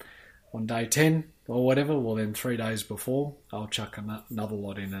 on day 10 or whatever, well then 3 days before, I'll chuck another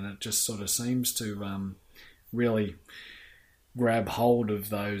lot in, and it just sort of seems to really grab hold of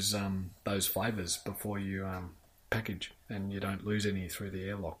those flavours before you package, and you don't lose any through the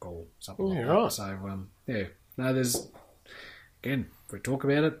airlock or something like that. Right. So, there's, again, if we talk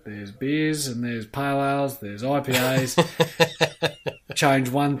about it, there's beers and there's pale ales, there's IPAs. Change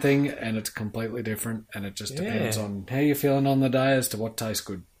one thing and it's completely different, and it just depends on how you're feeling on the day as to what tastes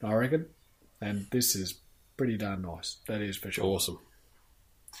good, I reckon. And this is pretty darn nice. That is for sure. Awesome.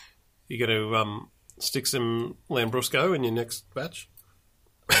 You going to stick some Lambrusco in your next batch?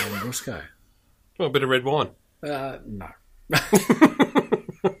 Lambrusco? Well, a bit of red wine. No.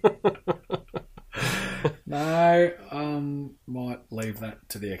 No, might leave that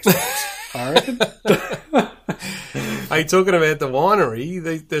to the experts, I reckon. Hey, talking about the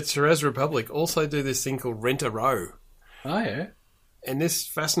winery, the Shiraz Republic also do this thing called Rent a Row. Oh, yeah. And this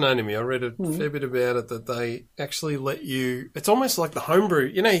fascinated me. I read a fair bit about it, that they actually let you... It's almost like the homebrew.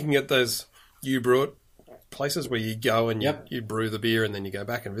 You can get those you brew it places where you go and you brew the beer and then you go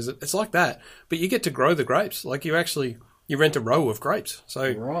back and visit. It's like that. But you get to grow the grapes. Like you rent a row of grapes.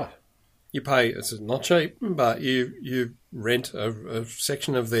 So right. You pay, it's not cheap, but you rent a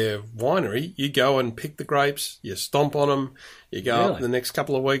section of their winery. You go and pick the grapes, you stomp on them, you go up the next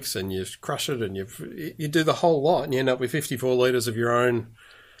couple of weeks and you crush it, and you do the whole lot, and you end up with 54 litres of your own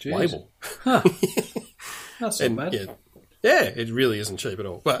label. Huh. That's not bad. Yeah, it really isn't cheap at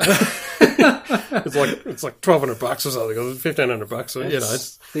all. But it's like $1,200 or something, or $1,500. So,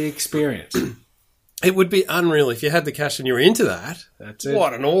 it's the experience. It would be unreal if you had the cash and you were into that. That's it.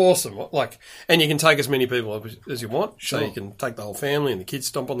 What an awesome... and you can take as many people as you want. Sure. So you can take the whole family and the kids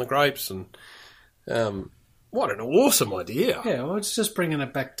stomp on the grapes. And what an awesome idea. Yeah, well, it's just bringing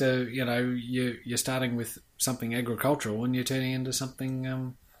it back to, you're starting with something agricultural and you're turning into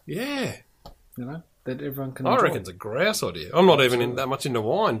something, that everyone can I enjoy. reckon it's a grouse idea. I'm not even that much into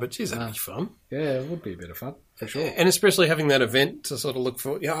wine, but geez, that'd be fun. Yeah, it would be a bit of fun, for sure. And especially having that event to sort of look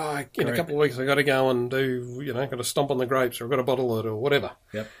for, in a couple of weeks I've got to go and do, got to stomp on the grapes or I've got to bottle it or whatever.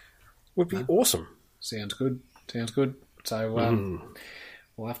 Yep. Would be awesome. Sounds good. So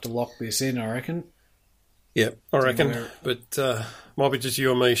we'll have to lock this in, I reckon. Yeah, I reckon. But might be just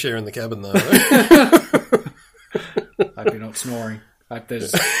you and me sharing the cabin, though. Hope you're not snoring. Hope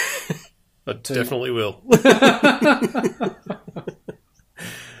there's... I definitely will.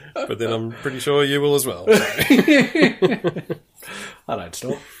 But then I'm pretty sure you will as well. So. I don't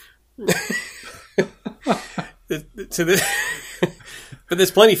stop. But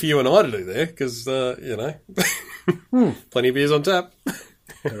there's plenty for you and I to do there because, plenty of beers on tap.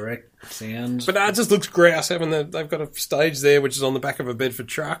 Correct. Sounds. But it just looks grouse having they've got a stage there which is on the back of a Bedford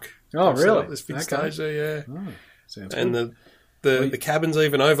truck. Oh, really? This big stage there, yeah. Oh, sounds and good. the cabins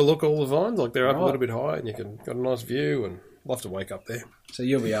even overlook all the vines, like they're up a little bit high and you got a nice view and we'll have to wake up there. So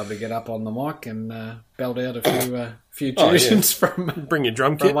you'll be able to get up on the mic and belt out a few tunes from... Bring your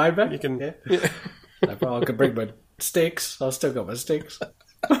drum kit. Way back. You can, yeah. No problem. I could bring my sticks. I've still got my sticks.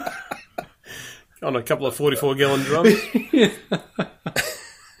 On a couple of 44-gallon drums.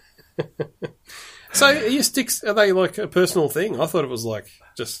 So are your sticks, are they like a personal thing? I thought it was like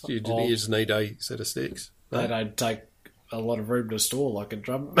just you just need a set of sticks. They don't take a lot of room to store like a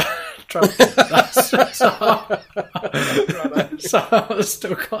drum. So I've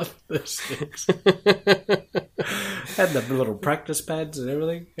still got the sticks. Had the little practice pads and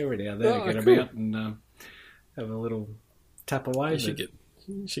everything. Every now and then I get them out and have a little tap away. You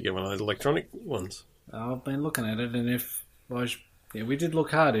should get one of those electronic ones. I've been looking at it, and we did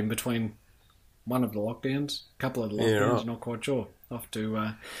look hard in between one of the lockdowns, a couple of the lockdowns, not quite sure. Off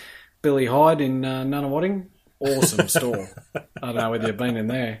to Billy Hyde in Nunawading. Awesome store. I don't know whether you've been in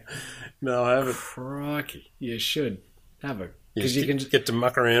there. No, I haven't. Crikey, you should have it. Because you can just get to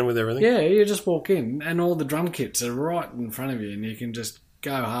muck around with everything. Yeah, you just walk in and all the drum kits are right in front of you and you can just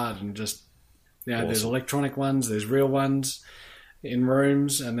go hard and just, awesome. There's electronic ones, there's real ones in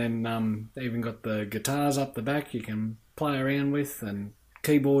rooms, and then even got the guitars up the back you can play around with and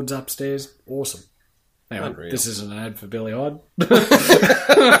keyboards upstairs. Awesome. Anyway, this isn't an ad for Billy Hyde.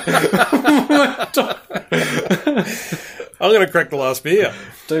 I'm going to crack the last beer.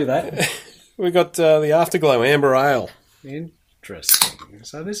 Do that. We got the Afterglow Amber Ale. Interesting.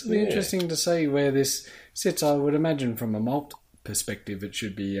 So this will be interesting to see where this sits. I would imagine from a malt perspective it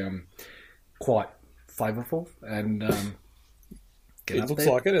should be quite flavourful and it looks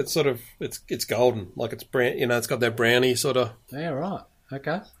like it. It's sort of it's golden, like it's brown. It's got that brownie sort of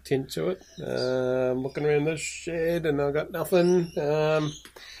okay tint to it. I'm looking around the shed and I've got nothing. No,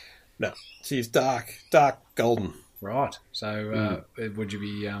 she's dark golden. Right. So would you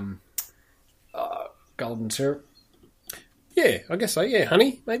be golden syrup? Yeah, I guess so. Yeah,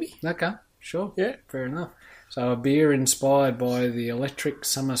 honey maybe. Okay, sure. Yeah, fair enough. So a beer inspired by the electric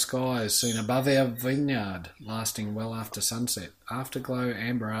summer skies seen above our vineyard, lasting well after sunset. Afterglow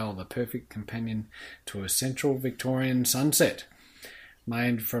Amber Ale, the perfect companion to a central Victorian sunset.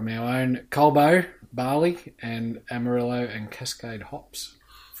 Made from our own Colbo, barley, and Amarillo and Cascade hops.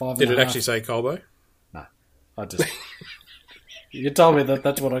 Did it actually say Colbo? No, I just... You told me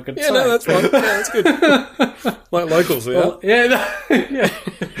that's what I could say. Yeah, no, that's fine. Yeah, that's good. Like locals, yeah. Well, yeah.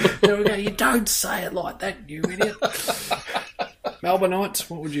 There we go. You don't say it like that, you idiot. Melbourneites,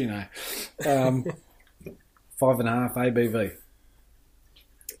 what would you know? 5.5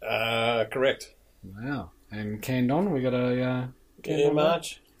 ABV. Correct. Wow. And canned on, we got a...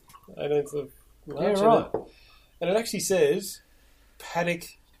 March. 18th of March. Yeah, right. And it actually says paddock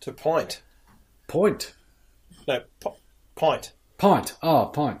to pint. Point? No, pint. Pint.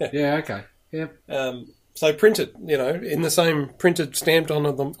 Oh, pint. Yeah, okay. Yep. So printed, in the same printed, stamped on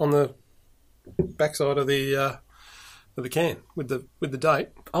the backside of the can with the date.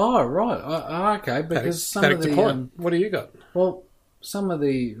 Oh, right. Okay, because some of the what do you got? Well, some of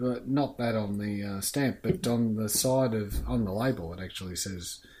the not that on the stamp, but on the side on the label, it actually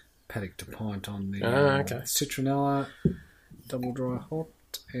says paddock to pint on the citronella double dry hot,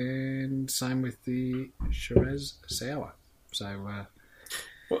 and same with the Shiraz sour. So.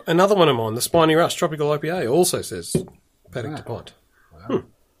 Well, another one of mine, the Spiny Rush Tropical IPA, also says paddock to pint. Wow.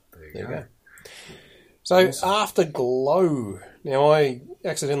 There you go. So, awesome. Afterglow. Now, I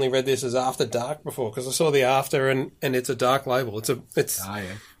accidentally read this as After Dark before because I saw the After and it's a dark label. It's it's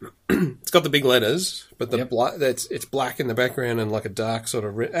got the big letters, but it's black in the background and like a dark sort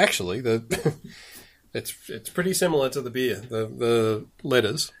of actually it's pretty similar to the beer. The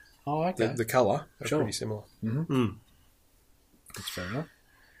letters. Oh, okay. The colour are pretty similar. Mm-hmm. That's fair enough.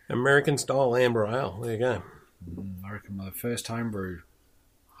 American style amber ale. There you go. I reckon my first homebrew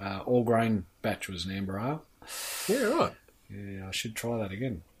all grain batch was an amber ale. Yeah, right. Yeah, I should try that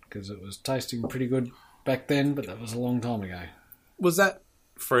again because it was tasting pretty good back then, but that was a long time ago. Was that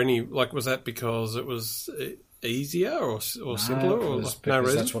for any, like, was that because it was easier or simpler? Or Because no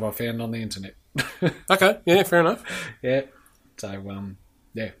reason? that's what I found on the internet. Okay, yeah, fair enough. Yeah. So,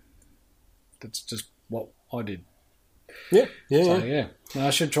 yeah. That's just what I did. Yeah. So, yeah. No, I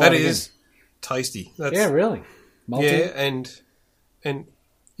should try That it again. is tasty. That's, Yeah, really. Malty. yeah, and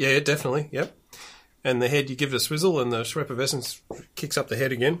yeah, definitely, yep. And the head, you give it a swizzle and the effervescence kicks up the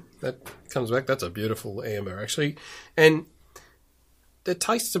head again. That comes back. That's a beautiful amber, actually. And it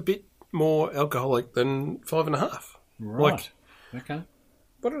tastes a bit more alcoholic than 5.5. Right. Like, Okay.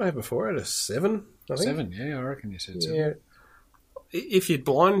 what did I have before? I had a 7, I think. 7, yeah, I reckon you said 7. Yeah. If you'd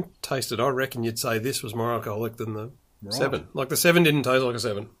blind tasted, I reckon you'd say this was more alcoholic than the Right. 7. Like the 7 didn't taste like a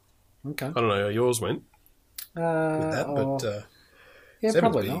 7. Okay. I don't know how yours went with that, but yeah, 7's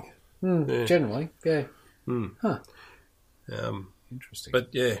probably big. not. Yeah. Generally, yeah. Interesting. But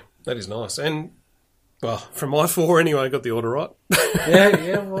yeah, that is nice. And well, from my 4 anyway, I got the order right.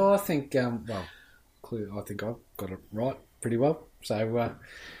 yeah. Well, I think clearly, I think I've got it right pretty well. So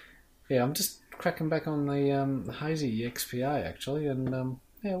yeah, I'm just cracking back on the hazy XPA actually, and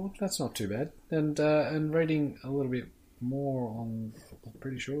yeah, well, that's not too bad. And reading a little bit more on, I'm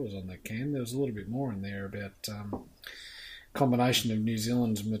pretty sure it was on the can. There was a little bit more in there about combination of New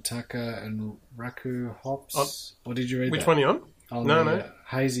Zealand's Mataka and Raku hops. Or did you read Which that? one are you on? On No, the no.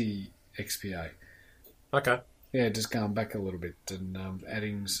 hazy XPA. Okay. Yeah, just going back a little bit and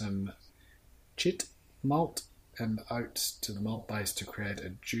adding some chit malt and oats to the malt base to create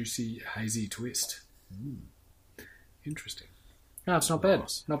a juicy, hazy twist. Interesting. No, it's not bad.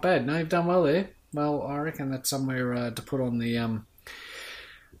 Nice. Not bad. No, you've done well there. Well, I reckon that's somewhere to put on the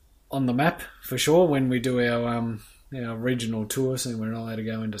map for sure when we do our regional tour. So we're not allowed to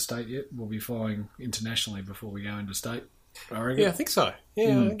go into state yet. We'll be flying internationally before we go into state. I reckon. Yeah, I think so.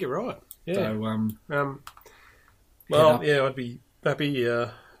 Yeah, I think you're right. Yeah. So, Well, up. yeah, I'd be happy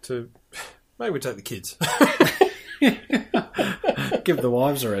to. Maybe we take the kids. give the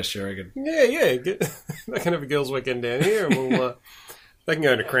wives a rest, you reckon? Yeah. They can have a girls' weekend down here, and we'll. They can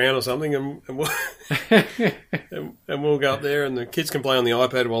go to Crown or something, and we'll and we'll go up there, and the kids can play on the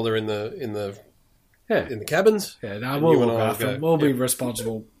iPad while they're in the cabins. Yeah, no, And we'll you and look I will after go. them. We'll be Yeah.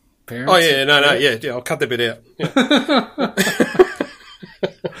 responsible parents. Oh yeah, no, yeah. I'll cut that bit out. Yeah.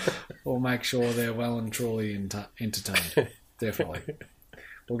 We'll make sure they're well and truly entertained. Definitely.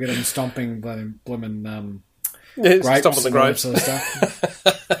 We'll get them stomping blooming Yeah, grapes stomp on the and all that grapes. sort of stuff.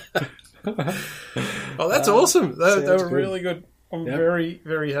 Oh, that's awesome. They sounds were good. really good. I'm Yep. very,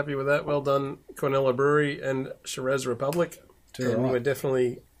 very happy with that. Well done, Cornella Brewery and Shiraz Republic. Too And right. we're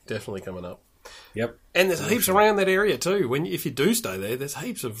definitely coming up. Yep. And there's heaps around that area too. If you do stay there, there's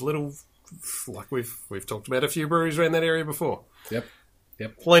heaps of little, like we've talked about a few breweries around that area before. Yep.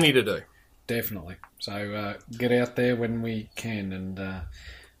 Plenty to do. Definitely. So get out there when we can and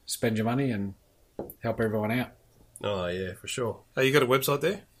spend your money and help everyone out. Oh yeah, for sure. Oh, you got a website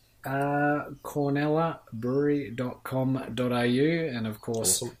there? Cornellabrewery.com.au and of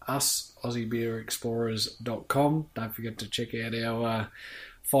course Awesome. us, AussieBeerExplorers.com. Don't forget to check out our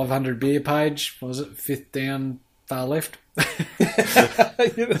 500 beer page. What was it? 5th down, far left. Yeah,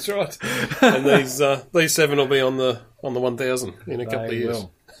 that's right. And these 7 will be on the 1,000 in a couple of They years.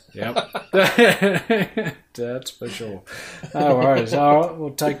 will. Yep. That's for sure. No worries. All right. Well,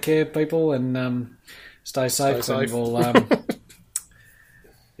 take care, people, and stay safe. Stay safe. And we'll,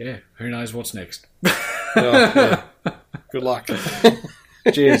 yeah, who knows what's next. Oh, yeah. Good luck.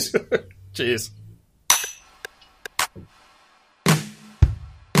 Cheers. Cheers.